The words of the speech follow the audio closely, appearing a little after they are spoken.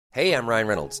Hey, I'm Ryan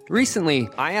Reynolds. Recently,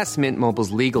 I asked Mint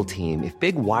Mobile's legal team if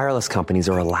big wireless companies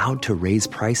are allowed to raise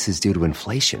prices due to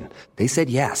inflation. They said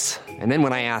yes. And then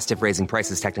when I asked if raising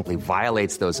prices technically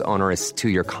violates those onerous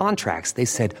two-year contracts, they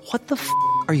said, "What the f***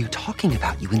 are you talking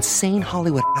about, you insane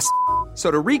Hollywood ass?" So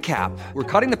to recap, we're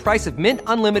cutting the price of Mint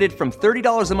Unlimited from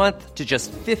 $30 a month to just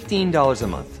 $15 a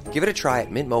month. Give it a try at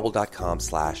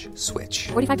mintmobile.com/switch.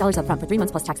 $45 up front for 3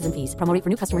 months plus taxes and fees. Promo rate for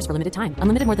new customers for limited time.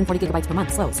 Unlimited more than 40 gigabytes per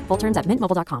month. Slows full terms at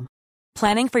mintmobile.com.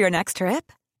 Planning for your next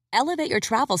trip? Elevate your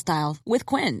travel style with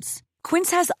Quince.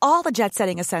 Quince has all the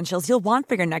jet-setting essentials you'll want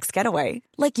for your next getaway,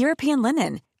 like European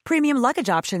linen, premium luggage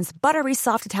options, buttery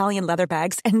soft Italian leather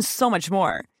bags, and so much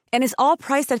more. And is all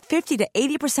priced at 50 to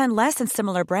 80% less than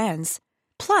similar brands.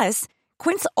 Plus,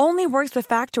 Quince only works with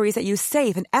factories that use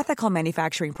safe and ethical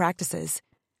manufacturing practices.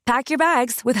 Pack your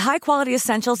bags with high-quality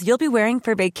essentials you'll be wearing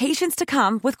for vacations to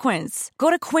come with Quince. Go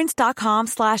to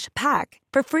quince.com/pack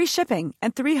for free shipping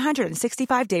and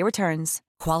 365-day returns.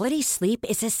 Quality sleep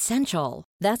is essential.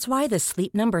 That's why the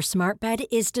Sleep Number Smart Bed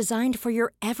is designed for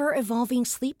your ever-evolving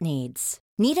sleep needs.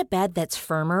 Need a bed that's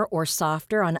firmer or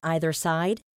softer on either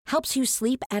side? Helps you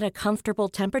sleep at a comfortable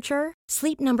temperature?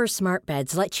 Sleep Number Smart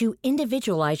Beds let you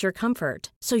individualize your comfort,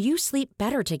 so you sleep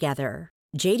better together.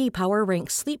 J.D. Power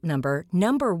ranks Sleep Number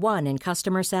number 1 in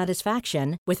customer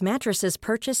satisfaction with mattresses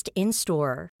purchased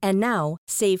in-store. And now,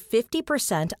 save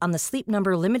 50% on the Sleep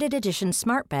Number Limited Edition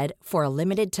Smart Bed for a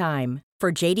limited time.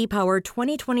 For J.D. Power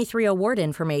 2023 award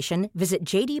information, visit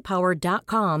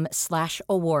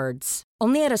jdpower.com/awards.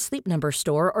 Only at a Sleep Number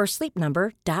store or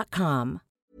sleepnumber.com.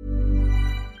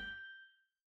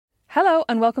 Hello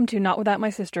and welcome to Not Without My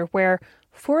Sister, where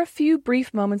for a few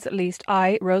brief moments at least,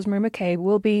 I, Rosemary McCabe,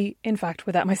 will be, in fact,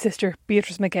 without my sister,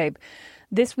 Beatrice McCabe.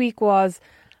 This week was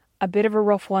a bit of a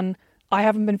rough one. I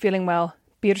haven't been feeling well.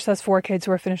 Beatrice has 4 kids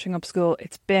who are finishing up school.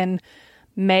 It's been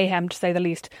mayhem, to say the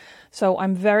least. So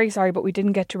I'm very sorry, but we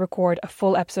didn't get to record a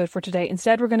full episode for today.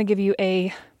 Instead, we're going to give you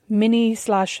a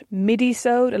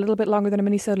mini/midi-sode, a little bit longer than a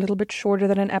mini-sode, a little bit shorter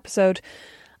than an episode.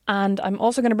 And I'm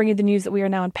also going to bring you the news that we are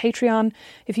now on Patreon.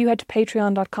 If you head to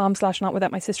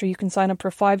patreon.com/notwithoutmysister, you can sign up for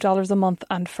 $5 a month.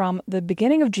 And from the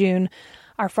beginning of June,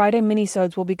 our Friday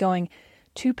minisodes will be going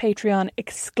to Patreon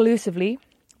exclusively.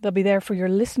 They'll be there for your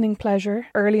listening pleasure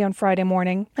early on Friday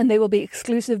morning. And they will be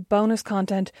exclusive bonus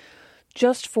content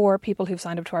just for people who've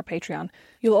signed up to our Patreon.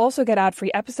 You'll also get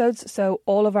ad-free episodes. So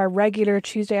all of our regular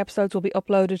Tuesday episodes will be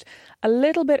uploaded a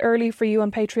little bit early for you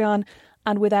on Patreon,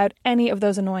 and without any of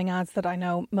those annoying ads that I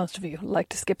know most of you like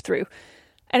to skip through.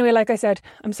 Anyway, like I said,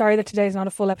 I'm sorry that today's not a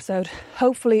full episode.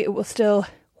 Hopefully it will still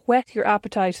whet your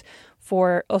appetite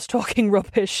for us talking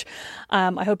rubbish.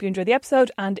 I hope you enjoy the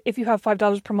episode, and if you have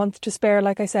 $5 per month to spare,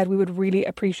 like I said, we would really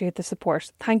appreciate the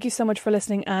support. Thank you so much for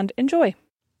listening and enjoy.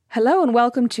 Hello and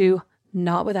welcome to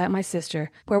Not Without My Sister,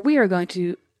 where we are going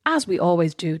to, as we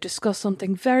always do, discuss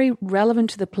something very relevant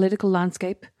to the political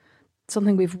landscape,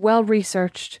 something we've well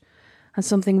researched, and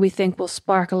something we think will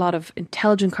spark a lot of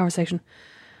intelligent conversation.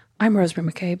 I'm Rosemary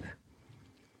McCabe.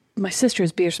 My sister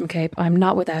is Beatrice McCabe. I'm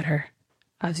not without her,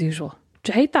 as usual.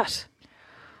 Do you hate that?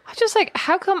 I just like,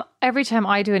 how come every time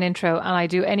I do an intro and I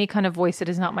do any kind of voice that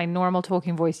is not my normal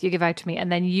talking voice, you give out to me and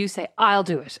then you say, I'll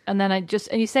do it. And then and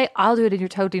you say, I'll do it in your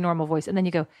totally normal voice. And then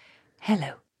you go,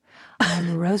 hello,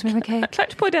 I'm Rosemary McCabe. I'd like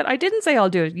to point out, I didn't say I'll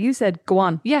do it. You said, go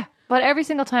on. Yeah, but every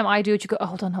single time I do it, you go, oh,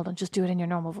 hold on, just do it in your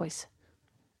normal voice.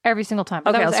 Every single time.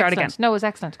 Okay, I'll start again. No, it was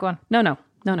excellent. Go on. No.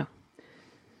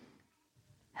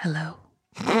 Hello.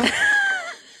 God.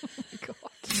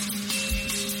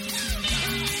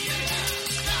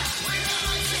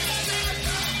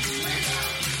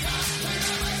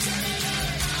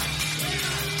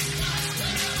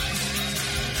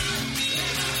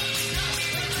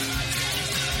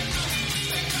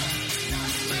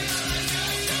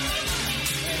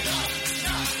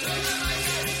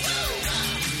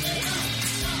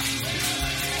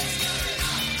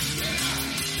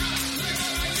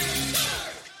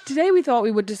 Today we thought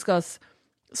we would discuss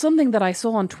something that I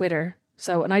saw on Twitter.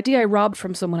 So an idea I robbed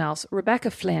from someone else.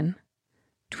 Rebecca Flynn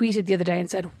tweeted the other day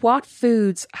and said, what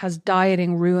foods has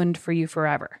dieting ruined for you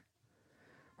forever?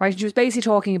 Right? She was basically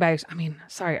talking about, I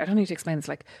don't need to explain this,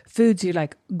 like foods you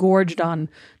like gorged on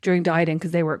during dieting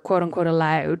because they were quote unquote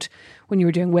allowed when you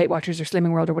were doing Weight Watchers or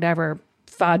Slimming World or whatever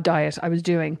fad diet I was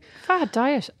doing. Fad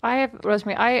diet?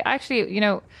 Rosemary, I actually,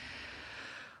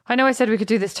 I know I said we could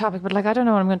do this topic, but I don't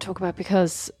know what I'm going to talk about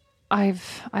because I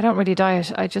don't really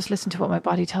diet. I just listen to what my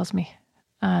body tells me,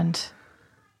 and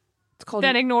it's called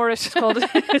then ignore it.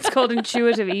 It's called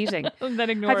intuitive eating. And then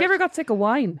ignore it. Have you ever got sick of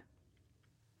wine?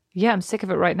 Yeah, I'm sick of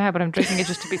it right now, but I'm drinking it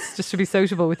just to be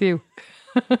sociable with you.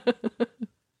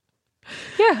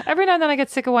 Yeah, every now and then I get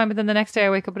sick of wine, but then the next day I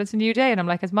wake up and it's a new day. And I'm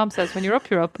like, as Mom says, when you're up,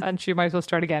 you're up. And she might as well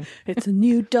start again. It's a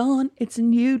new dawn. It's a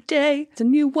new day. It's a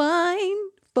new wine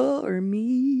for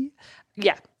me.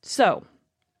 Yeah. So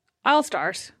I'll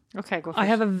start. Okay, go for I it.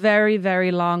 have a very,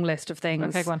 very long list of things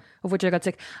Okay, go on. of which I got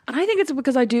sick. And I think it's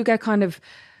because I do get kind of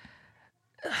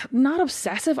not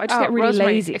obsessive. I just get really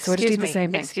Rosemary, lazy. So I just excuse eat the me,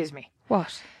 same thing. Excuse me.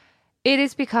 What? It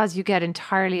is because you get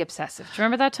entirely obsessive. Do you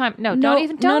remember that time? No, No,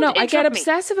 don't I get interrupt me.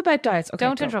 obsessive about diets. Okay,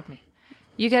 Don't go. interrupt me.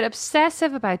 You get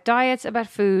obsessive about diets, about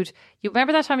food. You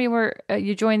remember that time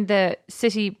you joined the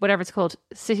City, whatever it's called,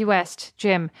 City West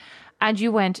gym, and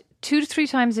you went 2 to 3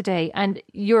 times a day, and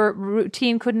your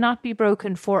routine could not be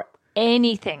broken for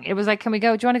anything. It was like, can we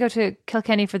go? Do you want to go to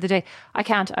Kilkenny for the day? I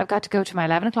can't. I've got to go to my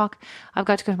 11 o'clock. I've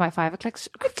got to go to my 5 o'clock.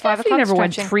 Definitely never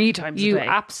went 3 times a You day.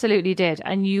 absolutely did,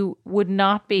 and you would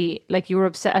not be like you were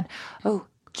upset. And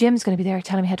Jim's going to be there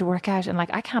telling me how to work out, and like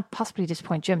I can't possibly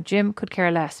disappoint Jim. Jim could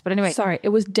care less. But anyway, Sorry, it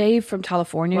was Dave from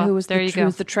California Well, who was there you who go.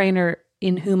 was the trainer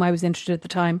in whom I was interested at the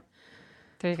time.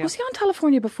 there you go. Was he on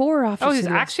California before or after? Oh, he's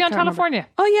City West? actually on I can't remember. California.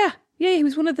 Oh yeah, yeah. He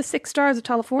was one of the 6 stars of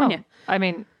California. I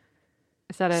mean,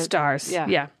 is that a Stars. Yeah.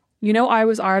 Yeah. You know, I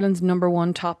was Ireland's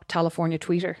 #1 top California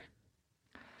tweeter.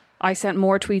 I sent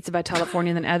more tweets about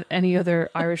California than any other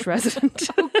Irish resident.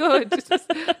 Oh,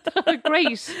 good.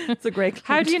 Great. It's a great.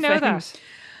 How claim do you to know fame. that?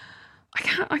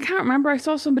 I can't remember. I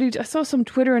saw some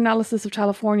Twitter analysis of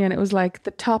California, and it was like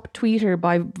the top tweeter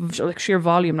by like sheer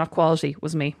volume, not quality,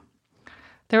 was me.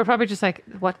 They were probably just like,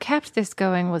 what kept this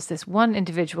going was this one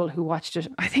individual who watched it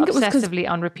I think it was 'cause- obsessively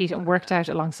on repeat and worked out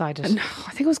alongside it. No,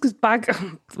 I think it was because back.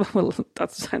 Well,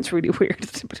 that sounds really weird.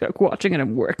 Like watching it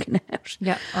and working out.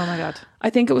 Yeah. Oh my God. I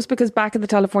think it was because back in the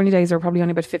California days, there were probably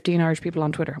only about 15 Irish people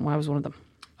on Twitter, and I was one of them.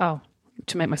 Oh.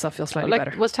 To make myself feel slightly Like,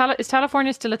 better. is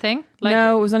California still a thing? Like,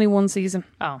 No, it was only 1 season.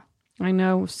 Oh. I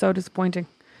know, it was so disappointing.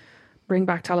 Bring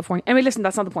back California. Anyway, listen,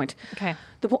 that's not the point. Okay.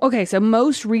 Okay, so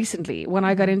most recently, when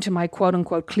I got into my quote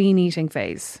unquote clean eating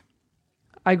phase,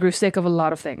 I grew sick of a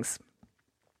lot of things.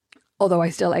 Although I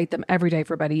still ate them every day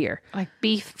for about a year. Like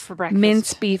beef for breakfast.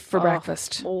 Minced beef for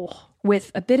breakfast. Oh.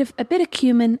 With a bit of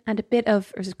cumin and a bit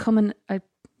of, or is it cumin?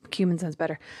 Cumin sounds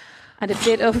better. And a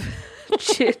bit of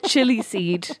chili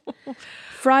seed.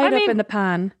 Fried up in the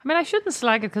pan. I mean, I shouldn't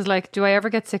slag it because, like, do I ever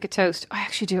get sick of toast? I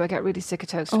actually do. I get really sick of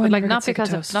toast, Oh, I but like never not get sick of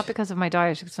because toast. not because of my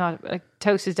diet. It's not like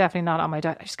toast is definitely not on my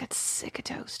diet. I just get sick of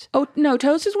toast. Oh no,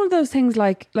 toast is one of those things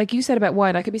like you said about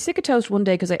wine. I could be sick of toast one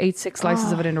day because I ate 6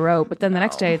 slices of it in a row, but then the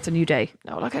next day it's a new day.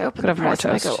 No, like I open Could the have more press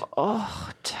and I toast. go, oh,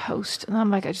 toast, and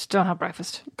I'm like, I just don't have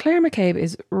breakfast. Claire McCabe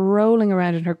is rolling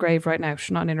around in her grave right now.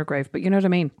 She's not in her grave, but you know what I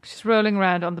mean. She's rolling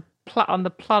around on the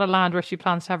plot of land where she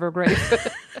plans to have her grave.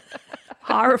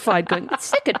 Horrified, going,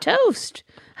 sick of toast.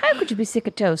 How could you be sick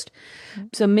of toast?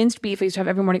 So minced beef I used to have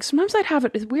every morning. Sometimes I'd have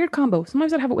it. It's a weird combo.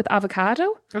 Sometimes I'd have it with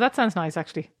avocado. Oh, that sounds nice,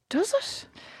 actually. Does it?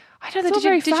 I don't know. It's all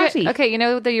very fatty. Okay, you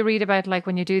know that you read about like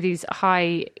when you do these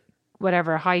high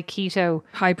keto.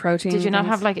 High protein. Did you not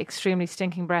things. have like extremely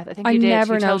stinking breath? I think I you did.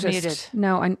 never You told noticed. me you did.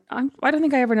 No, I don't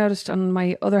think I ever noticed, and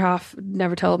my other half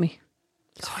never told me.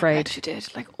 I was I afraid. bet you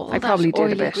did. Like all I that probably did a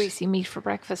oily, bit. greasy meat for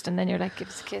breakfast, and then you're like, give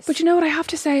us a kiss. But you know what I have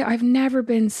to say? I've never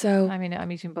been so. I mean,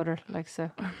 I'm eating butter, like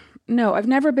so. No, I've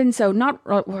never been so. Not.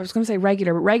 Well, I was going to say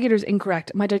regular, but regular is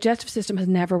incorrect. My digestive system has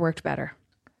never worked better.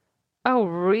 Oh,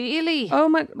 really? Oh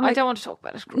my! I don't want to talk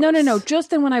about it. No. Gross. Just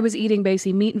then, when I was eating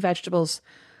basically meat and vegetables,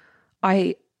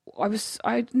 I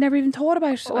never even thought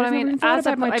about it. Well, I I mean, never even thought as a-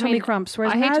 about my I tummy mean, cramps.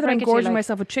 Whereas I hate now to that I'm break it to you, gorging like-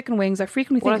 myself with chicken wings, I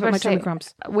frequently Well, think I about my was about tummy to say,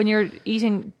 cramps. when you're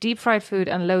eating deep fried food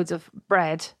and loads of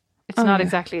bread, it's not yeah.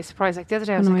 exactly a surprise. Like the other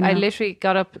day, I was No, like, I I know. literally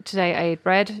got up today. I ate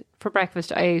bread for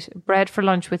breakfast. I ate bread for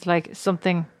lunch with like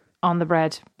something on the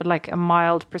bread, but like a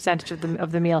mild percentage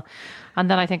of the meal. And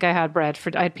then I think I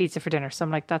had pizza for dinner. So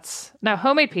I'm like, that's now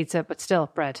homemade pizza, but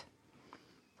still bread.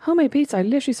 Homemade pizza. I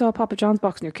literally saw a Papa John's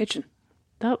box in your kitchen.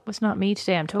 That was not me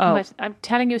today. Oh. I'm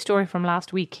telling you a story from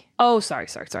last week. Oh, sorry.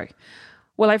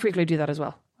 Well, I frequently do that as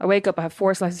well. I wake up, I have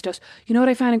 4 slices of toast. You know what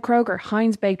I found in Kroger?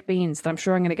 Heinz baked beans that I'm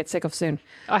sure I'm going to get sick of soon.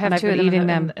 I have and I've 2 of been them eating in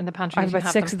the- them in the pantry. I have You can about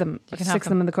have 6 them. of them. You can 6 have of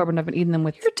them in the cupboard, and I've been eating them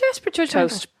with You're desperate, judgmental.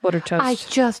 toast, buttered toast. I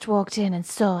just walked in and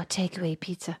saw a takeaway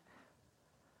pizza.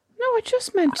 No, I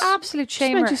just meant Absolute just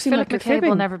meant shamer. you seem Philip like you're McCabe will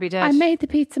fibbing. never be dead. I made the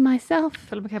pizza myself.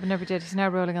 Philip McCabe never did. He's now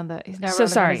rolling on the. He's now So rolling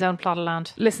sorry. on his own plot of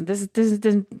land. Listen,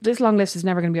 this long list is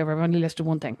never going to be over. I've only listed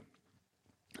one thing: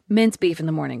 minced beef in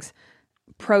the mornings,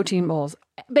 protein balls,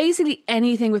 basically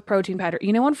anything with protein powder.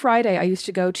 You know, on Friday I used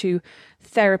to go to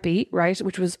therapy, right,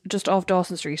 which was just off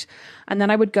Dawson Street, and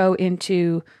then I would go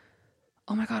into,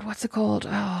 oh my god, what's it called?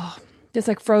 Oh, this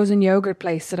like frozen yogurt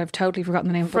place that I've totally forgotten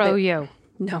the name of. Fro yo.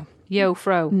 No, Yo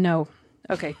fro. no.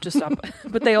 Okay, just stop.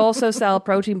 But they also sell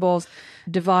protein balls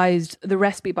devised the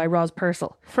recipe by Roz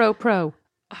Purcell. Pro.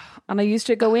 And I used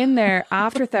to go in there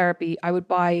after therapy. I would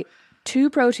buy 2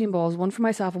 protein balls, one for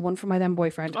myself and one for my then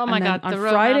boyfriend. Oh my and then God, on the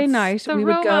Friday romance. night, The we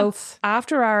would go romance.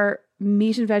 after our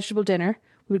meat and vegetable dinner.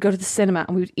 We would go to the cinema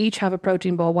and we would each have a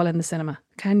protein ball while in the cinema.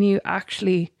 Can you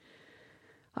actually?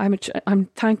 I'm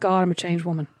thank God I'm a changed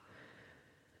woman.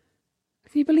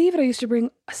 Can you believe it? I used to bring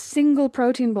a single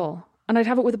protein ball and I'd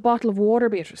have it with a bottle of water,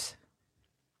 Beatrice,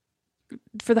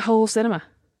 for the whole cinema.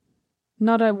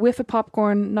 Not a whiff of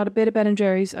popcorn, not a bit of Ben and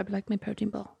Jerry's. I'd be like, my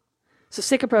protein ball. So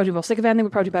sick of protein ball, sick of anything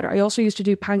with protein powder. I also used to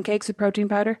do pancakes with protein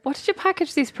powder. What did you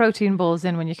package these protein balls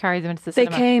in when you carried them into the They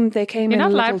cinema? came You're in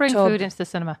not a allowed little to bring tub. food into the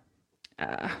cinema.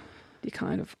 You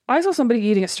kind of. I saw somebody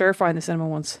eating a stir fry in the cinema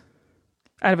once,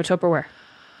 out of a Tupperware.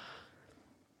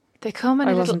 They come in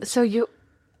I a little. wasn't. So you,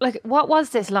 like, what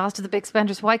was this? Last of the big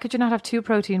spenders. Why could you not have 2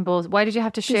 protein balls? Why did you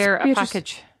have to share a Beatrice,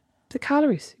 package? The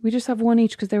calories. We just have one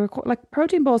each because they were like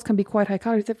protein balls can be quite high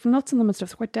calories. They've nuts in them and stuff.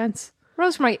 They're quite dense.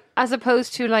 Rosemary, as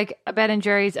opposed to like a Ben and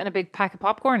Jerry's and a big pack of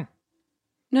popcorn.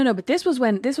 No, but this was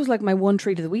like my one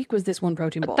treat of the week was this one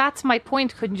protein ball. That's my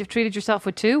point. Couldn't you have treated yourself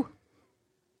with 2?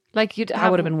 Like you'd That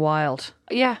would have been wild.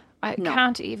 Yeah, I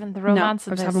can't even the romance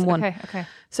I of was this. having one. Okay.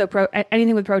 So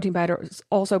anything with protein powder,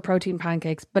 also protein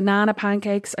pancakes, banana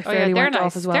pancakes. I Oh yeah, fairly they're went nice.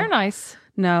 off as well. They're nice.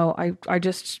 No, I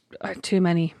just too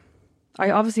many.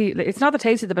 I obviously it's not the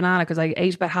taste of the banana because I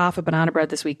ate about half a banana bread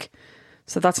this week,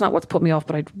 so that's not what's put me off.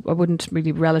 But I wouldn't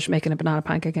really relish making a banana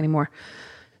pancake anymore.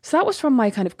 So that was from my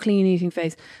kind of clean eating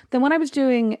phase. Then when I was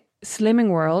doing Slimming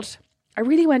World, I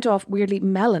really went off weirdly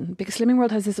melon because Slimming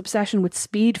World has this obsession with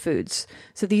speed foods.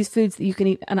 So these foods that you can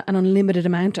eat an unlimited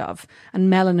amount of, and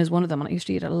melon is one of them. And I used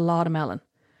to eat a lot of melon.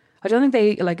 I don't think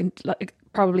they like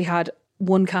probably had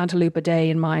 1 cantaloupe a day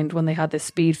in mind when they had this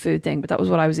speed food thing, but that was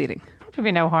what I was eating.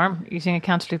 Probably no harm eating a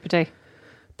cantaloupe a day.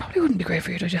 Probably wouldn't be great for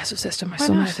your digestive system. My Why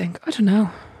son, not? I think. I don't know.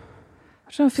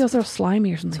 It feels sort of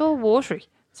slimy or something. It's all watery.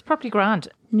 It's probably grand.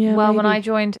 Yeah, Well, when maybe. I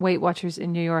joined Weight Watchers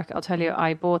in New York, I'll tell you,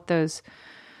 I bought those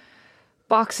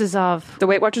boxes of. The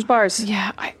Weight Watchers bars.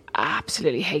 Yeah, I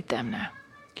absolutely hate them now.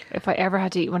 If I ever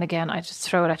had to eat one again, I'd just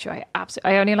throw it at you.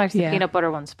 I only liked the Yeah. peanut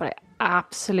butter ones, but I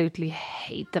absolutely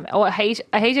hate them. Oh, I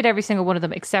hated every single one of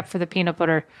them except for the peanut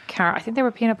butter. I think they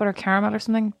were peanut butter caramel or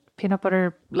something. Peanut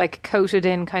butter like coated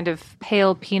in kind of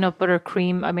pale peanut butter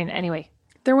cream. I mean, anyway.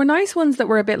 There were nice ones that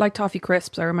were a bit like toffee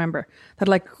crisps, I remember. That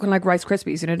kind of like Rice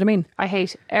Krispies, you know what I mean? I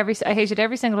hated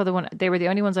every single other one. They were the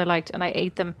only ones I liked, and I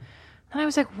ate them. And I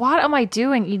was like, what am I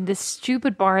doing eating this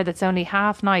stupid bar that's only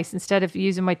half nice instead of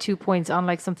using my 2 points on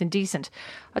like something decent?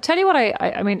 I'll tell you what,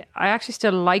 I mean, I actually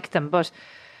still like them, but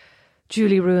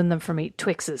Julie ruined them for me.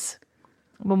 Twixes.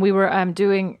 When we were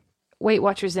doing Weight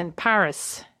Watchers in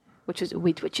Paris, which is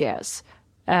Weight Watchers.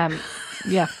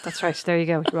 Yeah, that's right. There you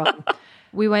go. You're welcome.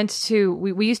 We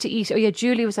used to eat. Oh yeah,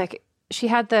 Julie was like, she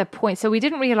had the points. So we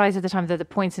didn't realize at the time that the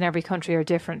points in every country are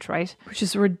different, right? Which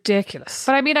is ridiculous.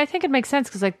 But I mean, I think it makes sense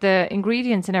because like the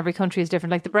ingredients in every country is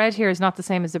different. Like the bread here is not the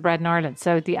same as the bread in Ireland.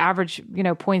 So the average,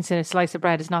 points in a slice of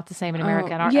bread is not the same in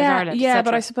America and as Ireland. Yeah, etc.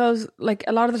 but I suppose like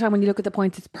a lot of the time when you look at the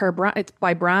points, it's per brand. It's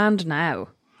by brand now,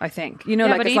 I think. Yeah,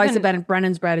 like but a slice even- of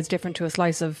Brennan's bread is different to a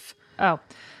slice of... Oh,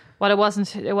 well, it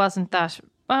wasn't that.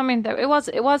 Well, I mean, it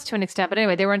was to an extent, but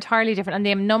anyway, they were entirely different, and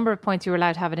the number of points you were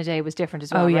allowed to have in a day was different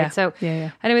as well. Oh, yeah. Right? So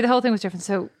Yeah. anyway, the whole thing was different.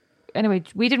 So anyway,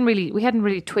 we hadn't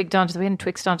really twixed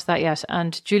onto that yet.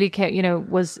 And Julie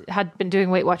had been doing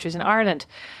Weight Watchers in Ireland,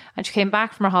 and she came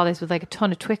back from her holidays with like a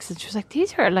ton of Twixes. She was like,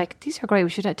 these are great. We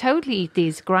should totally eat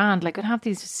these grand. Like, and have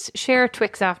these share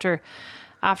Twix after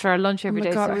our lunch every Oh day.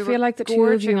 my God, So we I were feel like the two of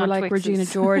gorging you were on like Twixes. Regina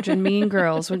George and Mean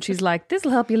Girls when she's like, this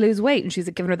will help you lose weight. And she's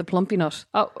like, giving her the plumpy nut.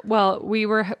 Oh, well, we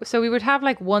would have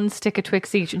like 1 stick of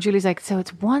Twix each, and Julie's like, so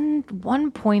it's one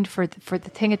point for the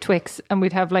thing of Twix, and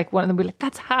we'd have like one, and then we'd be like,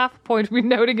 that's half a point. We're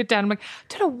noting it down. I'm like,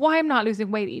 I don't know why I'm not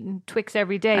losing weight eating Twix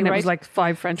every day. And right? it was like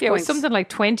 5 French yeah, it was points. something like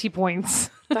 20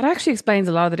 points. That actually explains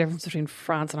a lot of the difference between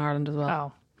France and Ireland as well.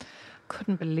 Oh,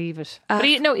 couldn't believe it. But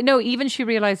even she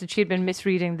realised that she'd been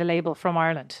misreading the label from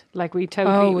Ireland. Like we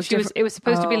totally, it was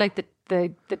supposed to be like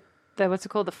the what's it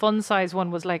called? The fun size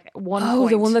one was like 1 point. Oh,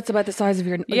 the one that's about the size of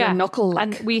your knuckle.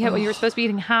 Like. And you were supposed to be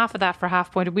eating half of that for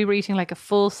half point, and we were eating like a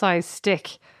full size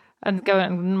stick and going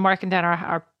and marking down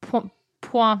our point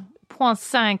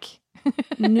cinq.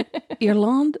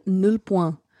 Irlande, nul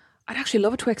point. I'd actually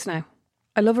love a Twix now.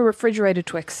 I love a refrigerated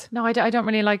Twix. No, I don't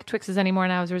really like Twixes anymore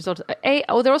now as a result. They're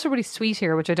also really sweet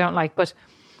here, which I don't like, but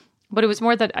it was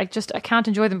more that I can't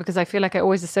enjoy them because I feel like I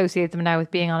always associate them now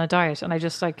with being on a diet, and I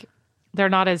just like, they're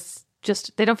not as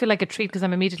they don't feel like a treat because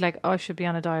I'm immediately like, oh, I should be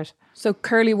on a diet. So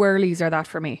curly whirlies are that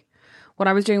for me. when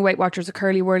I was doing Weight Watchers, a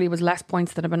curly whirly was less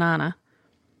points than a banana.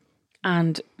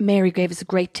 And Mary gave us a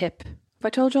great tip. Have I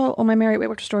told you all my Mary Weight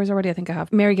Watchers stories already? I think I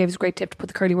have. Mary gave us a great tip to put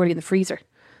the curly whirly in the freezer,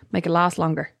 make it last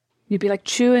longer. You'd be like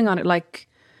chewing on it like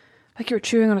you were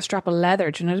chewing on a strap of leather.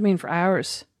 Do you know what I mean? For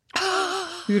hours.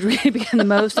 You'd really be getting the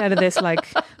most out of this, like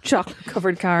chocolate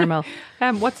covered caramel.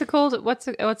 What's it called? What's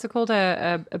it called?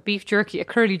 A beef jerky, a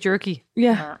curly jerky.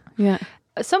 Yeah, yeah.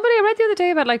 Somebody I read the other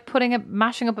day about like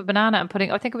mashing up a banana and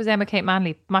I think it was Emma Kate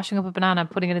Manley, mashing up a banana and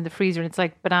putting it in the freezer, and it's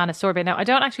like banana sorbet. Now, I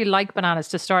don't actually like bananas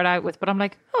to start out with, but I'm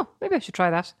like, oh, maybe I should try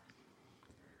that.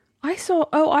 I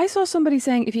saw somebody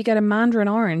saying if you get a mandarin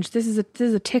orange, this is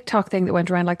a TikTok thing that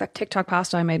went around, like that TikTok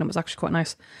pasta I made, and it was actually quite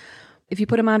nice. If you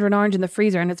put a mandarin orange in the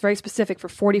freezer, and it's very specific, for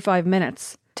 45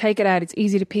 minutes, take it out, it's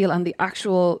easy to peel, and the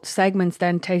actual segments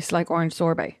then taste like orange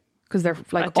sorbet because they're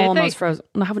like almost frozen.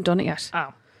 And I haven't done it yet.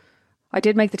 Oh. I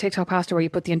did make the TikTok pasta where you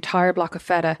put the entire block of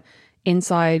feta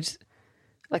inside,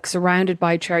 like surrounded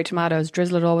by cherry tomatoes,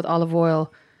 drizzle it all with olive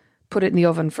oil, put it in the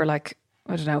oven for like,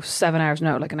 I don't know, 7 hours,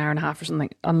 no, like an hour and a half or something,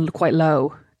 on quite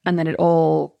low. And then it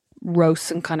all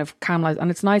roasts and kind of caramelizes.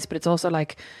 And it's nice, but it's also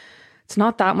like, it's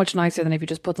not that much nicer than if you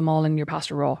just put them all in your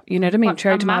pasta raw. You know what I mean?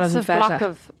 Cherry tomatoes and feta. A block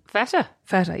of feta?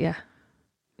 Feta, yeah.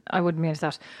 I wouldn't mean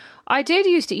that. I did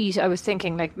used to eat, I was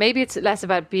thinking, like, maybe it's less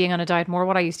about being on a diet, more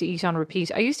what I used to eat on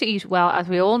repeat. I used to eat, well, as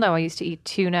we all know, I used to eat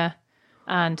tuna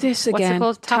and this again,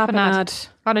 what's it called? Tapenade.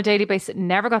 On a daily basis.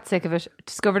 Never got sick of it.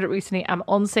 Discovered it recently. I'm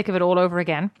unsick of it all over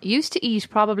again. Used to eat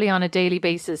probably on a daily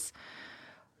basis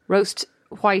roast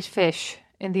white fish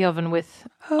in the oven with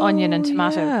onion and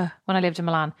tomato when I lived in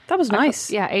Milan. That was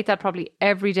nice. Yeah, ate that probably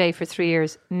every day for 3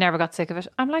 years. Never got sick of it.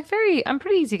 I'm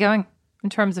pretty easygoing in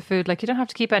terms of food. Like, you don't have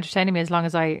to keep entertaining me as long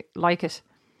as I like it.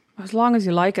 As long as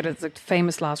you like it, it's like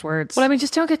famous last words. Well, I mean,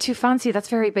 just don't get too fancy. That's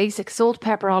very basic. Salt,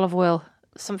 pepper, olive oil,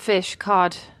 some fish,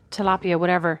 cod, tilapia,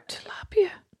 whatever. Tilapia?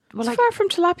 Well, it's like, far from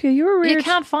tilapia. You were weird. You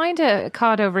can't find a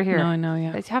cod over here. No, I know,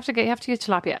 yeah. You have to get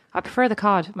tilapia. I prefer the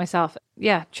cod myself.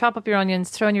 Yeah, chop up your onions,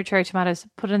 throw in your cherry tomatoes,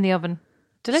 put it in the oven.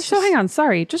 Delicious. So hang on,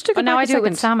 sorry. Just to go back now a I do second. it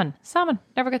with salmon. Salmon.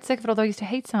 Never get sick of it, although I used to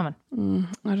hate salmon.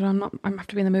 I don't know. I have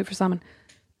to be in the mood for salmon.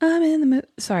 I'm in the mood.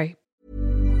 Sorry.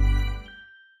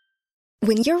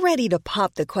 When you're ready to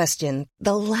pop the question,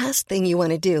 the last thing you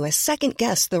want to do is second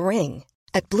guess the ring.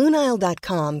 At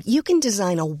BlueNile.com, you can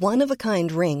design a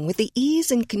one-of-a-kind ring with the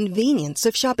ease and convenience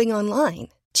of shopping online.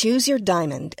 Choose your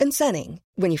diamond and setting.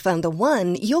 When you find the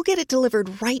one, you'll get it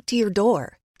delivered right to your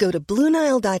door. Go to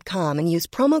BlueNile.com and use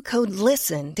promo code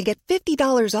LISTEN to get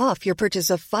 $50 off your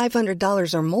purchase of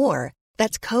 $500 or more.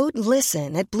 That's code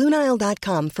LISTEN at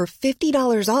BlueNile.com for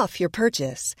 $50 off your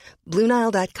purchase.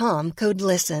 BlueNile.com, code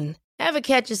LISTEN. Ever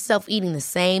catch yourself eating the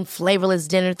same flavorless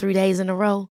dinner 3 days in a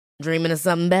row? Dreaming of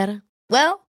something better?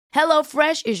 Well,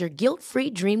 HelloFresh is your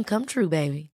guilt-free dream come true,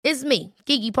 baby. It's me,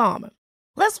 Keke Palmer.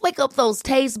 Let's wake up those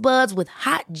taste buds with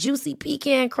hot, juicy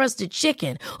pecan-crusted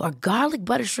chicken or garlic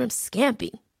butter shrimp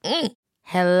scampi.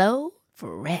 Hello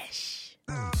Fresh.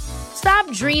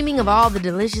 Stop dreaming of all the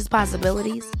delicious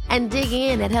possibilities and dig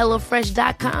in at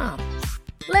HelloFresh.com.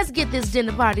 Let's get this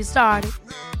dinner party started.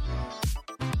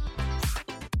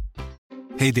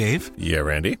 Hey, Dave. Yeah,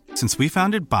 Randy. Since we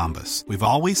founded Bombas, we've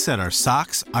always said our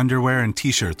socks, underwear, and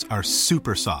T-shirts are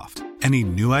super soft. Any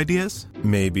new ideas?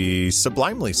 Maybe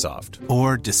sublimely soft.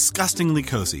 Or disgustingly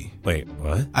cozy. Wait,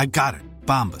 what? I got it.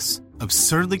 Bombas.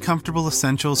 Absurdly comfortable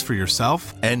essentials for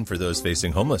yourself and for those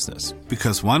facing homelessness.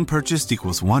 Because one purchased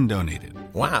equals one donated.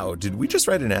 Wow, did we just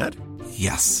write an ad?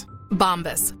 Yes.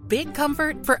 Bombas. Big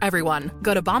comfort for everyone.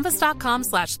 Go to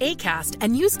bombas.com/ACAST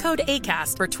and use code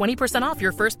ACAST for 20% off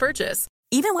your first purchase.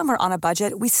 Even when we're on a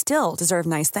budget, we still deserve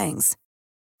nice things.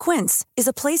 Quince is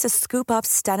a place to scoop up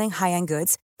stunning high-end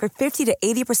goods for 50 to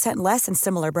 80% less than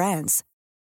similar brands.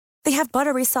 They have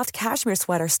buttery soft cashmere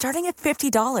sweaters starting at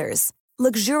 $50,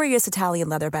 luxurious Italian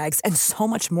leather bags, and so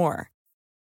much more.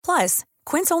 Plus,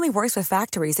 Quince only works with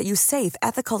factories that use safe,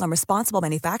 ethical, and responsible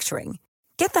manufacturing.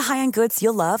 Get the high-end goods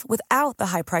you'll love without the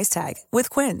high price tag with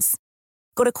Quince.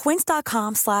 Go to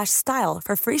quince.com/style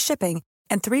for free shipping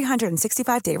and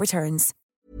 365-day returns.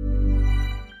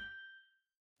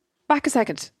 Back a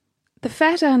second. The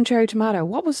feta and cherry tomato,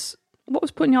 what was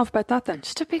putting you off about that then?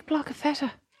 Just a big block of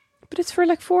feta. But it's for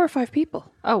like 4 or 5 people.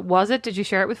 Oh, was it? Did you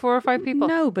share it with 4 or 5 people?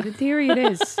 No, but in theory it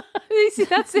is. You see,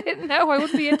 that's it. No, I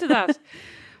wouldn't be into that.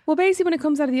 Well, basically when it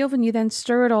comes out of the oven, you then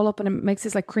stir it all up and it makes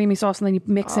this like creamy sauce and then you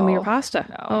mix in with your pasta.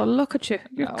 No. Oh, look at you.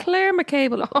 You're Claire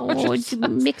McCable. Oh, you're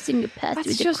mixing your pasta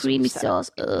with the creamy sauce.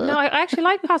 Ugh. No, I actually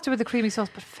like pasta with the creamy sauce,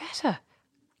 but feta.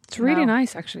 It's really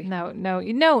nice, actually. No. Now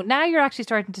you're actually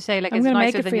starting to say like I'm it's gonna nicer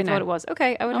make it than for you you thought now. it was.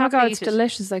 Okay, I would Oh my have God, to it's eat it.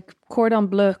 delicious, like cordon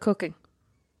bleu cooking.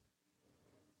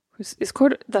 Is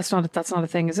cordon... That's not a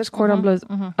thing, is it? Cordon bleu?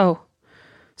 Oh.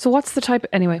 So what's the type...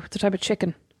 Anyway, what's the type of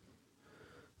chicken?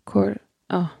 Oh,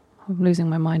 I'm losing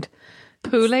my mind.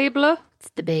 Poulet bleu? It's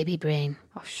the baby brain.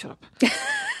 Oh, shut up.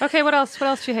 Okay, what else? What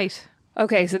else do you hate?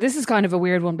 Okay, so this is kind of a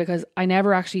weird one because I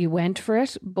never actually went for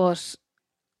it, but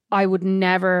I would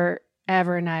never,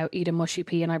 ever now eat a mushy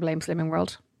pea, and I blame Slimming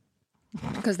World.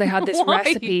 Because they had this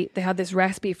recipe. They had this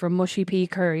recipe for mushy pea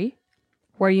curry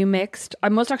where you mixed... I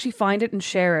must actually find it and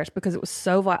share it because it was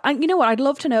so vile. And you know what? I'd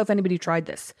love to know if anybody tried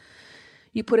this.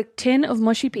 You put a tin of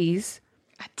mushy peas...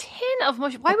 A tin of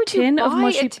mushy... Why would you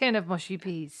buy a tin of mushy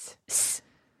peas?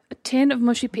 A tin of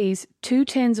mushy peas, 2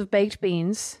 tins of baked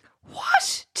beans.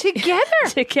 What? Together?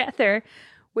 Together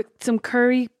with some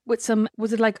curry, with some...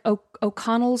 Was it like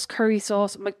O'Connell's curry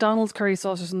sauce, McDonald's curry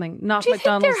sauce or something? Not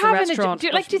McDonald's, the restaurant. Do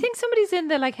you think somebody's in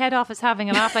the head office having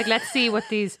a laugh? Like, let's see what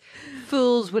these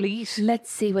fools will eat.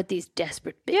 Let's see what these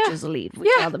desperate bitches will eat.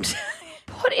 Tell them to...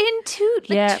 Put in 2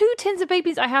 tins of baked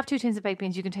beans. I have 2 tins of baked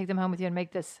beans. You can take them home with you and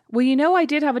make this. Well, you know, I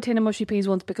did have a tin of mushy peas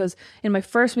once because in my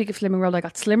first week of Slimming World, I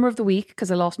got Slimmer of the Week because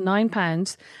I lost 9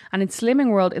 pounds. And in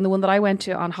Slimming World, in the one that I went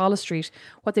to on Holles Street,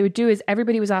 what they would do is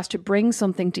everybody was asked to bring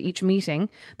something to each meeting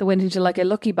that went into like a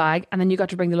lucky bag, and then you got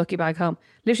to bring the lucky bag home.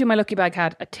 Literally, my lucky bag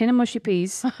had a tin of mushy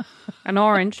peas, an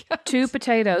orange, 2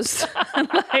 potatoes, and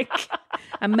like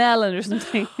a melon or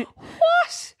something.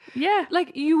 What? Yeah,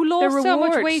 like you lost so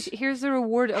much weight. Here's the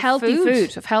reward of healthy food.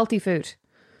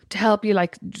 To help you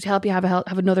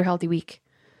have another healthy week.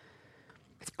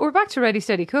 We're back to Ready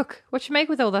Steady Cook. What you make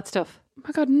with all that stuff? Oh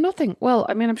my God, nothing. Well,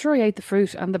 I mean, I'm sure I ate the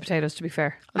fruit and the potatoes. To be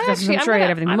fair, I'm sure I ate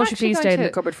everything. Mushy peas stayed in the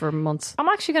cupboard for months. I'm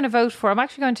actually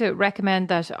going to recommend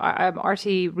that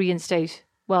RT reinstate.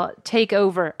 Well, take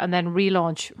over and then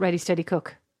relaunch Ready Steady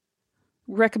Cook.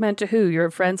 Recommend to who? Your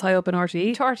friends high up in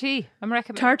RTE? To RTE. I'm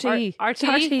recommending.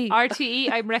 RTE.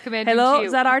 I'm recommending. Hello, to you.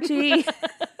 Is that RTE?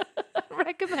 I'm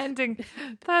recommending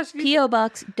that. P.O.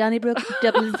 Box, Donnybrook,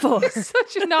 Dublin 4.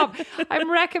 Such a knob. I'm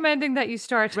recommending that you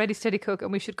start Ready Steady Cook,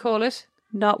 and we should call it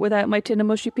Not Without My Tin of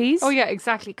Mushy Peas. Oh yeah,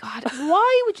 exactly. God,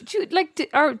 why would you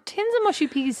are tins of mushy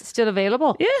peas still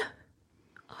available? Yeah.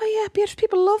 Oh yeah, Beatrice,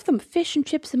 people love them. Fish and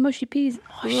chips and mushy peas.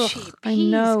 Mushy peas. I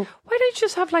know. Why don't you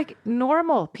just have like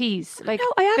normal peas? Like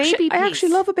no, I actually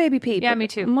love a baby pea. Yeah, me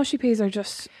too. Mushy peas are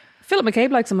just... Philip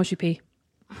McCabe likes a mushy pea.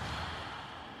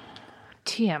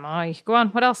 TMI. Go on,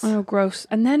 what else? Oh, gross.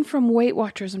 And then from Weight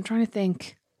Watchers, I'm trying to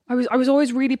think. I was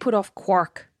always really put off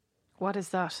quark. What is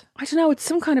that? I don't know. It's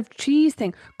some kind of cheese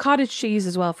thing. Cottage cheese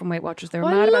as well from Weight Watchers. They were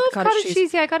mad about the cottage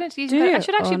cheese. Yeah, I got into using that. I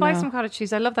should actually buy some cottage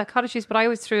cheese. I love that cottage cheese, but I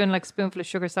always threw in like a spoonful of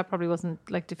sugar, so that probably wasn't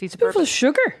like defeats the purpose. Spoonful of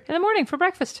sugar? In the morning for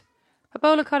breakfast. A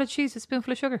bowl of cottage cheese, a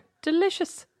spoonful of sugar.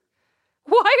 Delicious.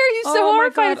 Why are you so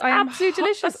horrified? It's absolutely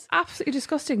delicious. That's absolutely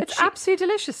disgusting. It's absolutely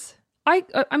delicious.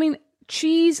 I mean,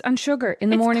 cheese and sugar in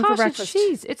the morning for breakfast.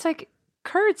 Cheese. It's like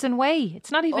curds and whey.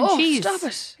 It's not even cheese. Stop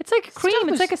it. It's like cream.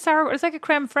 It's like a sour. It's like a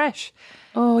creme fraiche.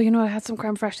 Oh, you know, I had some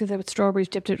creme fraiche the other day with strawberries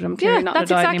dipped in it. I'm clearly not on a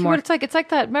diet anymore. What it's like. It's like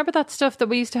that. Remember that stuff that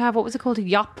we used to have? What was it called? A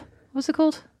yop. What was it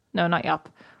called? No, not yop.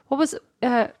 What was it?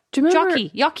 Do you remember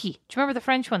Yoki? Do you remember the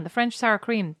French one? The French sour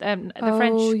cream. The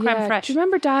French creme fraiche. Do you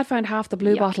remember Dad found half the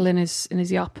blue bottle in his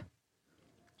yop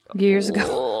years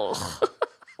ago?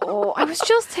 Oh, I was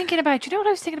just thinking about. Do you know what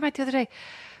I was thinking about the other day?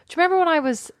 Do you remember when I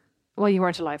was? Well, you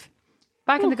weren't alive.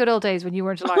 Back in the good old days when you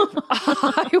weren't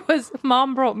alive,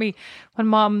 Mom brought me when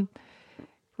Mom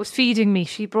was feeding me.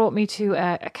 She brought me to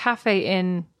a cafe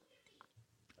in.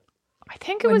 I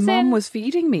think it was Mom in. was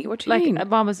feeding me. What do you mean?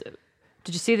 Mom was.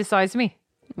 Did you see the size of me?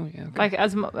 Oh yeah. Okay.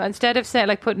 Like instead of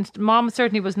saying Mom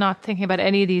certainly was not thinking about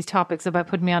any of these topics about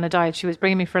putting me on a diet. She was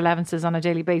bringing me for 11s on a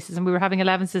daily basis, and we were having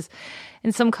 11s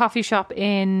in some coffee shop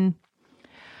in.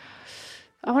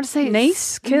 I want to say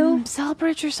Nace, Kill,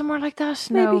 Selbridge or somewhere like that.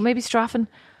 No, maybe Straffan.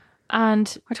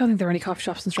 And I don't think there are any coffee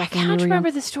shops in Straffan. I can't remember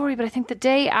the story, but I think the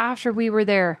day after we were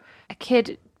there, a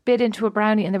kid bit into a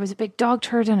brownie and there was a big dog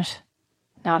turd in it.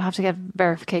 Now I'll have to get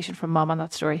verification from Mom on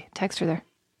that story. Text her there.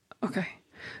 Okay.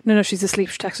 No, she's asleep.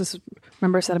 She texted us.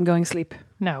 Remember, I said I'm going to sleep.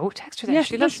 No, text her there. Yeah,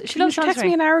 she loves text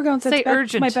me an hour ago and said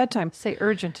it's my bedtime. Say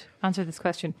urgent. Answer this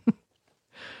question.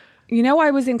 You know, I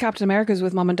was in Captain America's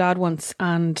with Mom and Dad once,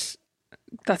 and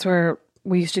that's where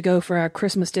we used to go for our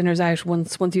Christmas dinners out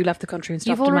once you left the country and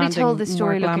stopped demanding. You've already told this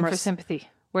story looking for sympathy.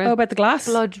 Where about the glass?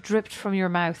 Blood dripped from your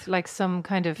mouth like some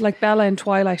kind of... Like Bella in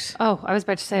Twilight. Oh, I was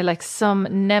about to say like some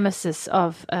nemesis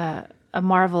of a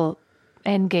Marvel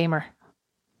endgamer.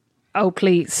 Oh,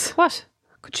 please. What?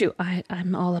 Could you?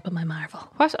 I'm all up on my Marvel.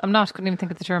 What? I'm not. Couldn't even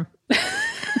think of the term.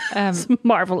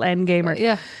 Marvel endgamer.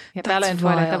 Yeah, Bella in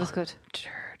Twilight. That was good.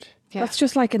 Turd. Yeah. That's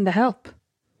just like in The Help.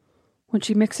 When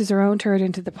she mixes her own turd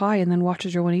into the pie and then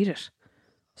watches your one eat it.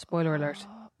 Spoiler alert.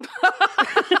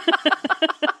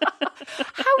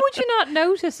 How would you not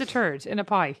notice a turd in a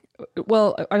pie?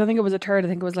 Well, I don't think it was a turd. I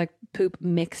think it was like poop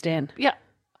mixed in. Yeah.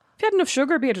 If you had enough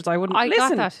sugar, Beatrice, I wouldn't. I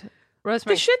Listen, got that.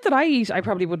 Rosemary. the shit that I eat, I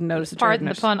probably wouldn't notice a turd. Pardon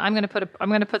in the it. pun. I'm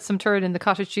going to put some turd in the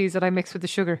cottage cheese that I mix with the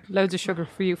sugar. Loads of sugar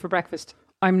for you for breakfast.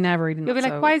 I'm never eating You'll that. be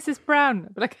like, why is this brown?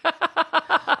 I'll be like,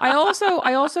 I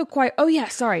also quite. Oh yeah,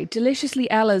 sorry. Deliciously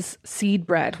Ella's seed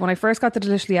bread. When I first got the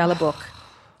Deliciously Ella book,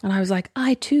 and I was like,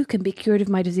 I too can be cured of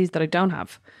my disease that I don't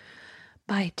have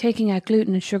by taking out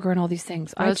gluten and sugar and all these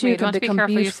things. I too can become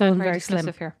beautiful and very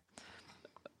slim. Here.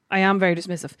 I am very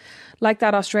dismissive. Like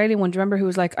that Australian one. Do you remember who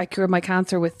was like, I cured my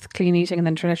cancer with clean eating and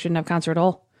then turned out she didn't have cancer at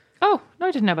all? Oh, no,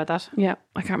 I didn't know about that. Yeah,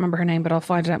 I can't remember her name, but I'll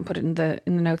find it out and put it in the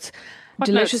notes. What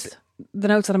Delicious. notes? The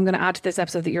notes that I'm going to add to this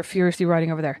episode that you're furiously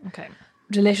writing over there. Okay.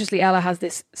 Deliciously Ella has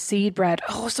this seed bread.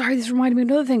 Oh, sorry, this reminded me of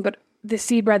another thing, but this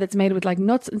seed bread that's made with like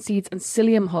nuts and seeds and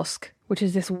psyllium husk, which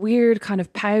is this weird kind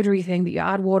of powdery thing that you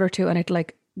add water to and it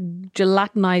like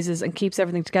gelatinizes and keeps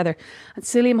everything together. And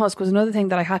psyllium husk was another thing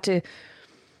that I had to,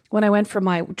 when I went for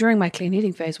during my clean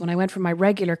eating phase, when I went for my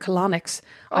regular colonics,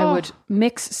 I would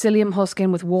mix psyllium husk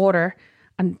in with water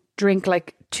and drink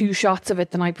like 2 shots of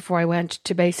it the night before I went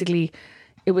to basically,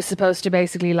 it was supposed to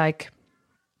basically like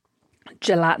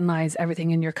gelatinize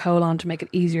everything in your colon to make it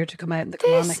easier to come out in the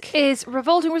colonic. This is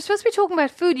revolting. We're supposed to be talking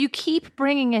about food. You keep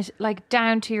bringing it like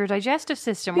down to your digestive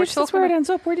system. Yes, that's where it ends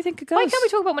up. Where do you think it goes? Why can't we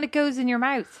talk about when it goes in your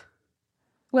mouth?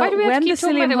 Well, Why do we have when to the keep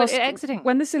talking about psyllium it husk, exiting?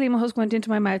 when the psyllium husk went into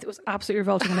my mouth, it was absolutely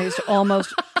revolting, and I used to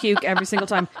almost puke every single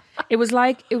time. It was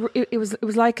like it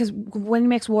was like, because when you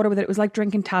mix water with it, it was like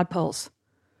drinking tadpoles.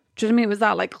 Do you know what I mean? It was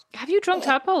that like. Have you drunk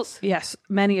tadpoles? Yes,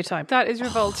 many a time. That is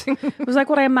revolting. It was like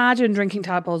what I imagined drinking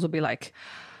tadpoles would be like.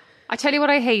 I tell you what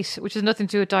I hate, which has nothing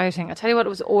to do with dieting. I tell you what, it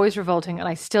was always revolting, and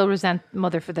I still resent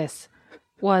Mother for this,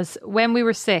 was when we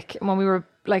were sick and when we were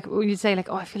like, when you'd say like,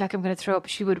 oh, I feel like I'm going to throw up,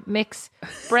 she would mix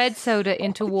bread soda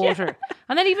into water.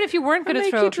 And then even if you weren't going to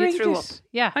throw up, you threw up.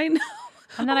 Yeah. I know.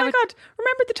 And then oh my God.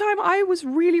 Remember the time I was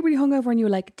really, really hungover and you were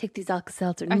like, take these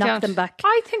Alka-Seltzer, knock them back.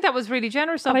 I think that was really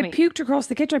generous of and me. I puked across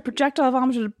the kitchen. I projectile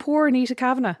vomited poor Anita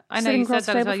Kavanagh. I know sitting you said across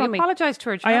the that as table well. from You me. apologised to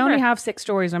her. Do you I remember? only have 6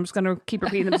 stories and I'm just going to keep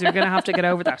repeating them, so you're going to have to get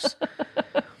over that.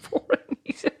 Poor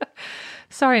Anita.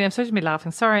 Sorry, I'm sorry to be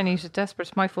laughing. Sorry, Anita.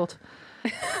 Desperate. My fault.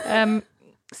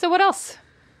 So what else?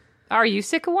 Are you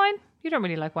sick of wine? You don't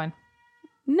really like wine.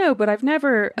 No, but I've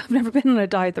never been on a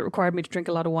diet that required me to drink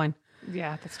a lot of wine.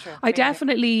 Yeah, that's true. I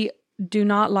definitely do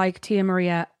not like Tia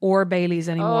Maria or Baileys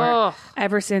anymore. Oh.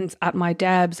 Ever since at my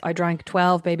Deb's, I drank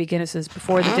 12 baby Guinnesses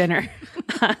before the dinner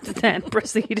and then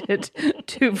proceeded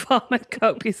to vomit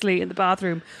copiously in the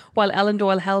bathroom while Ellen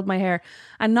Doyle held my hair.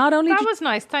 And not only That was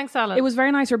nice. Thanks, Ellen. it was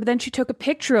very nice of her, but then she took a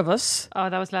picture of us. Oh,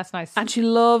 that was less nice. And she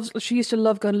used to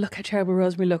love going, look how terrible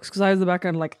Rosemary looks, because I was in the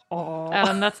background like, oh.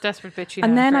 Ellen, that's desperate bitchy.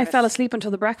 And now, then I Curtis. fell asleep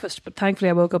until the breakfast, but thankfully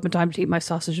I woke up in time to eat my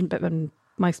sausage and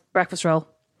my breakfast roll.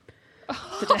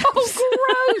 Oh,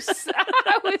 gross!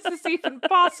 How is this even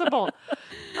possible?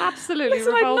 Absolutely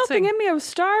Listen, I had revolting. nothing in me. I was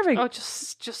starving. Oh,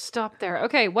 just stop there.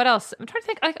 Okay, what else? I'm trying to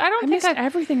think. I don't I think missed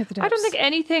everything at the Deb's. I don't think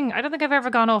anything. I don't think I've ever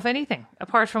gone off anything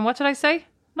apart from, what did I say?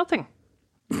 Nothing.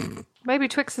 Maybe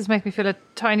Twixes make me feel a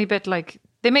tiny bit like,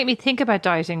 they make me think about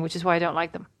dieting, which is why I don't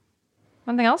like them.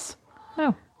 Anything else?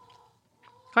 No.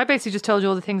 I basically just told you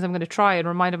all the things I'm going to try and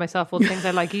reminded myself all the things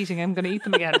I like eating. I'm going to eat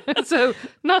them again. So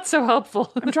not so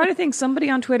helpful. I'm trying to think. Somebody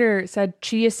on Twitter said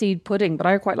chia seed pudding, but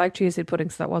I quite like chia seed pudding,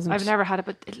 so that wasn't. I've never had it,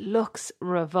 but it looks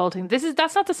revolting.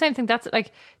 That's not the same thing. That's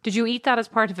like, did you eat that as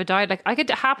part of a diet? Like, I could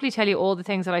happily tell you all the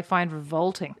things that I find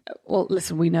revolting. Well,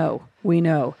 listen, we know.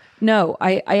 No,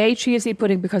 I ate chia seed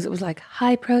pudding because it was like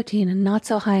high protein and not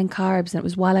so high in carbs, and it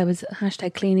was while I was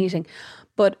 #clean eating.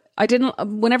 But I didn't,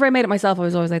 whenever I made it myself, I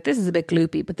was always like, this is a bit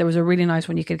gloopy, but there was a really nice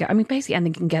one you could get. I mean, basically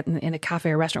anything you can get in a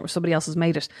cafe or restaurant where somebody else has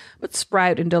made it. But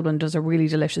Sprout in Dublin does a really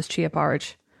delicious chia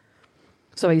porridge.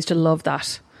 So I used to love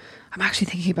that. I'm actually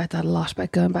thinking about that a lot,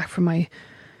 about going back for my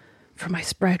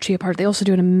Sprout chia porridge. They also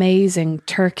do an amazing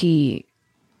turkey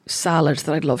salad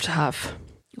that I'd love to have.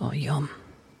 Oh, yum.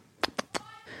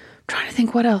 Trying to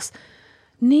think what else.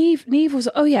 Neve was,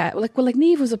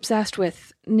 Neve was obsessed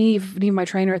with, Neve, my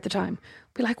trainer at the time,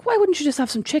 be like, why wouldn't you just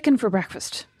have some chicken for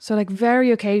breakfast? So like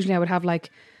very occasionally I would have like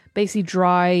basically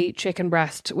dry chicken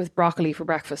breast with broccoli for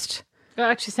breakfast. It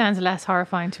actually sounds less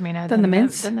horrifying to me now Than the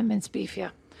mince? Than the minced beef,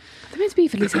 yeah. The minced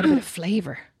beef at least had a bit of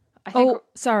flavour.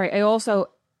 Sorry, I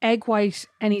also, egg white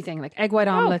anything, like egg white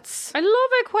omelettes. I love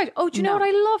egg white. Oh, do you know what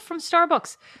I love from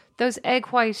Starbucks? Those egg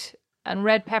white and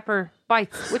red pepper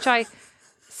bites, which I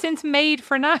since Made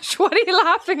for Nash. What are you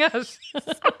laughing at?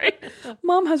 Sorry.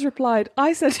 Mom has replied.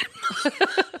 I said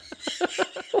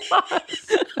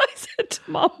to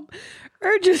Mom,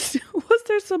 Urgent, was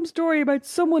there some story about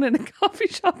someone in a coffee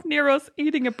shop near us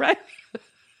eating a brownie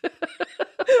with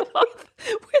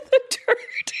a turd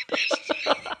in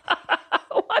it?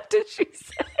 What did she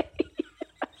say?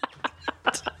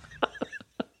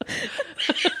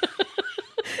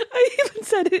 I even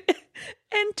said it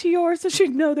NTR so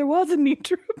she'd know there was a need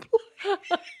to reply.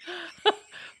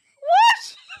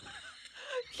 What?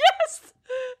 Yes,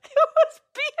 it was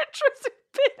Beatrice who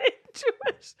bit into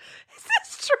it. Is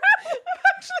this true? I'm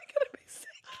actually going to be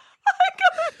sick. I'm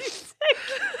going to be sick.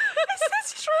 Is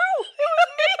this true? It was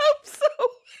me. I hope so.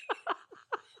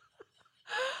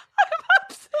 I'm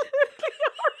absolutely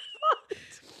horrified.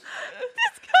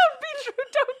 This can't be true.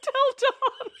 Don't tell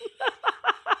Dawn.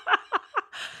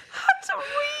 That's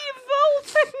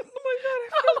revolting. Oh my God, I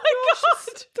feel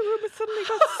nauseous. The room has suddenly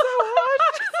got so hot.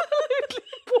 Absolutely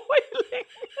boiling.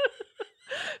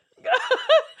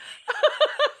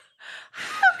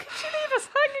 How could you leave us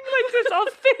hanging like this?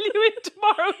 I'll fill you in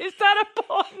tomorrow. Is that a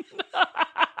pun?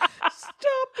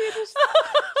 Stop, Beatrice.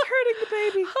 It's hurting the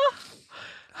baby.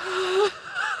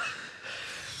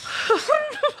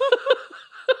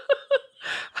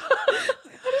 I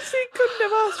honestly couldn't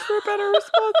have asked for a better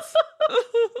response.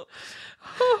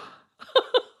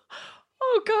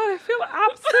 Oh God, I feel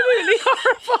absolutely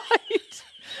horrified.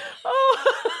 Oh.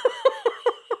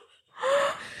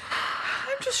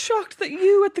 I'm just shocked that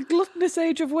you, at the gluttonous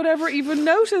age of whatever, even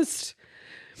noticed.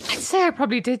 I'd say I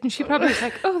probably did, and she probably was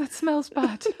like, "Oh, that smells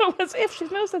bad." No, as if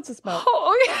she's no sense of smell.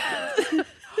 Oh yeah.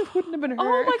 It wouldn't have been her.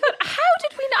 Oh my God, how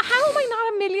did we not? How am I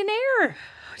not a millionaire?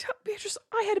 Beatrice,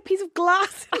 I had a piece of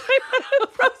glass in my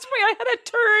mouth. Rosemary, I had a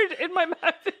turd in my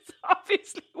mouth. It's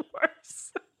obviously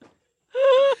worse.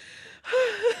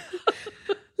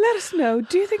 Let us know.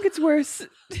 Do you think it's worse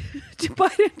to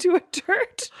bite into a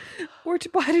turd or to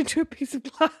bite into a piece of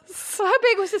glass? So how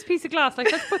big was this piece of glass?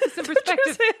 Like, let's put this in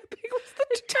perspective. How big was the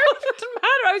turd? It doesn't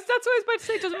matter. That's what I was about to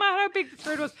say. It doesn't matter how big the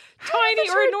turd was. Tiny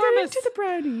or enormous. Into the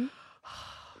brownie.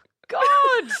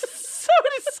 God, so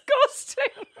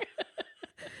disgusting.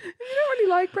 You don't really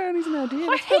like brownies now, do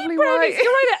you? I hate brownies.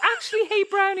 You're right, I actually hate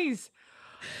brownies.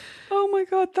 Oh my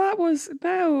God, that was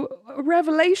now a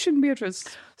revelation, Beatrice.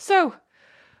 So,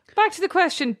 back to the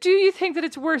question. Do you think that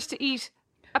it's worse to eat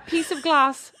a piece of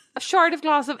glass, a shard of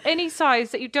glass of any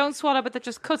size that you don't swallow but that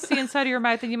just cuts the inside of your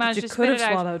mouth and you manage to spit it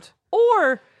out? Swallowed.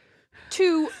 Or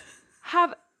to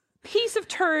have a piece of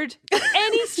turd of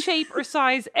any shape or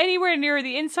size anywhere near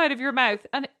the inside of your mouth,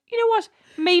 and you know what?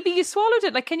 Maybe you swallowed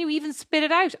it. Like, can you even spit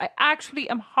it out? I actually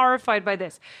am horrified by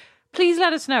this. Please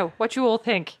let us know what you all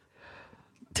think.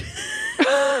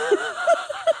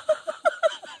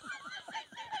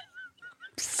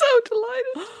 So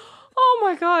delighted. Oh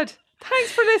my God.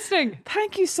 Thanks for listening.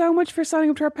 Thank you so much for signing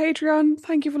up to our Patreon.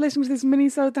 Thank you for listening to this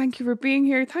mini-sode. Thank you for being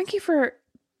here. Thank you for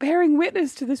bearing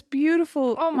witness to this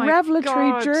beautiful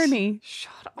revelatory journey.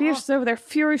 Shut up. Beatrice is over there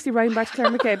furiously writing back to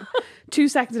Claire McCabe. 2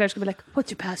 seconds and I was going to be like, what's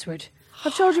your password?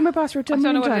 I've told you my password 10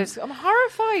 million times. What it is. I'm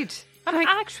horrified. I'm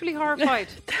actually horrified.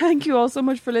 Thank you all so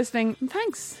much for listening. And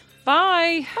thanks.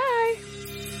 Bye. Bye.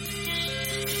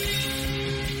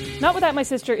 Not Without My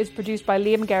Sister is produced by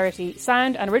Liam Garrity,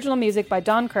 sound and original music by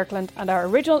Don Kirkland, and our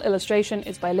original illustration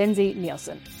is by Lindsay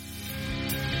Nielsen.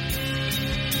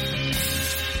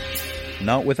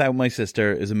 Not Without My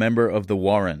Sister is a member of The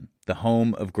Warren, the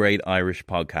home of great Irish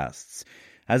podcasts.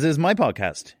 As is my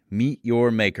podcast, Meet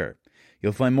Your Maker.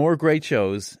 You'll find more great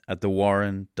shows at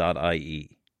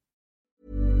thewarren.ie.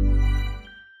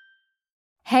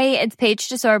 Hey, it's Paige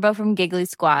DeSorbo from Giggly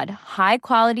Squad. High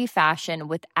quality fashion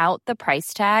without the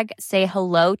price tag. Say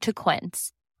hello to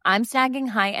Quince. I'm snagging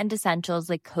high-end essentials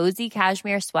like cozy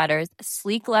cashmere sweaters,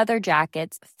 sleek leather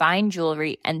jackets, fine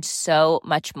jewelry, and so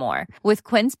much more. With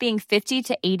Quince being 50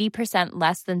 to 80%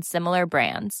 less than similar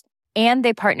brands. And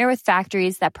they partner with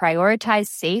factories that prioritize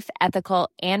safe, ethical,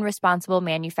 and responsible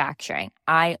manufacturing.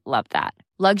 I love that.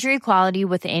 Luxury quality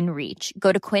within reach.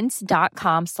 Go to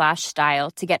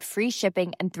quince.com/style to get free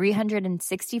shipping and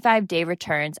 365-day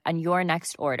returns on your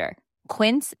next order.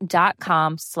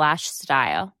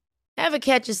 Quince.com/style. Ever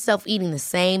catch yourself eating the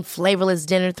same flavorless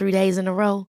dinner 3 days in a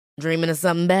row? Dreaming of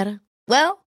something better?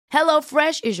 Well,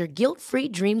 HelloFresh is your guilt-free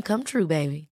dream come true,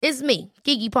 baby. It's me,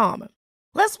 Keke Palmer.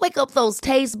 Let's wake up those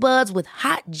taste buds with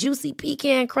hot, juicy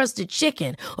pecan-crusted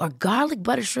chicken or garlic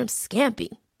butter shrimp scampi.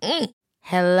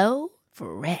 Hello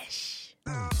Fresh.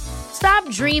 Stop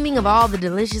dreaming of all the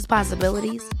delicious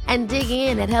possibilities and dig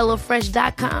in at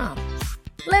HelloFresh.com.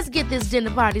 Let's get this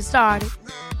dinner party started.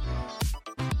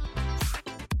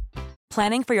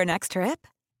 Planning for your next trip?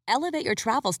 Elevate your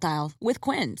travel style with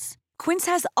Quince. Quince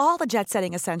has all the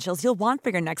jet-setting essentials you'll want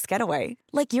for your next getaway,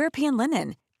 like European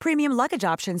linen, premium luggage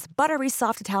options, buttery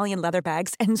soft Italian leather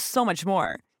bags, and so much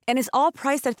more. And is all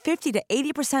priced at 50 to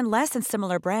 80% less than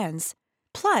similar brands.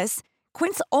 Plus,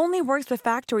 Quince only works with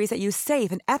factories that use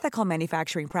safe and ethical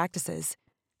manufacturing practices.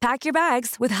 Pack your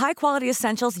bags with high-quality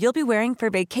essentials you'll be wearing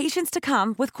for vacations to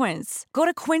come with Quince. Go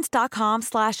to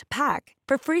quince.com/pack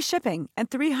for free shipping and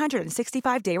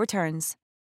 365-day returns.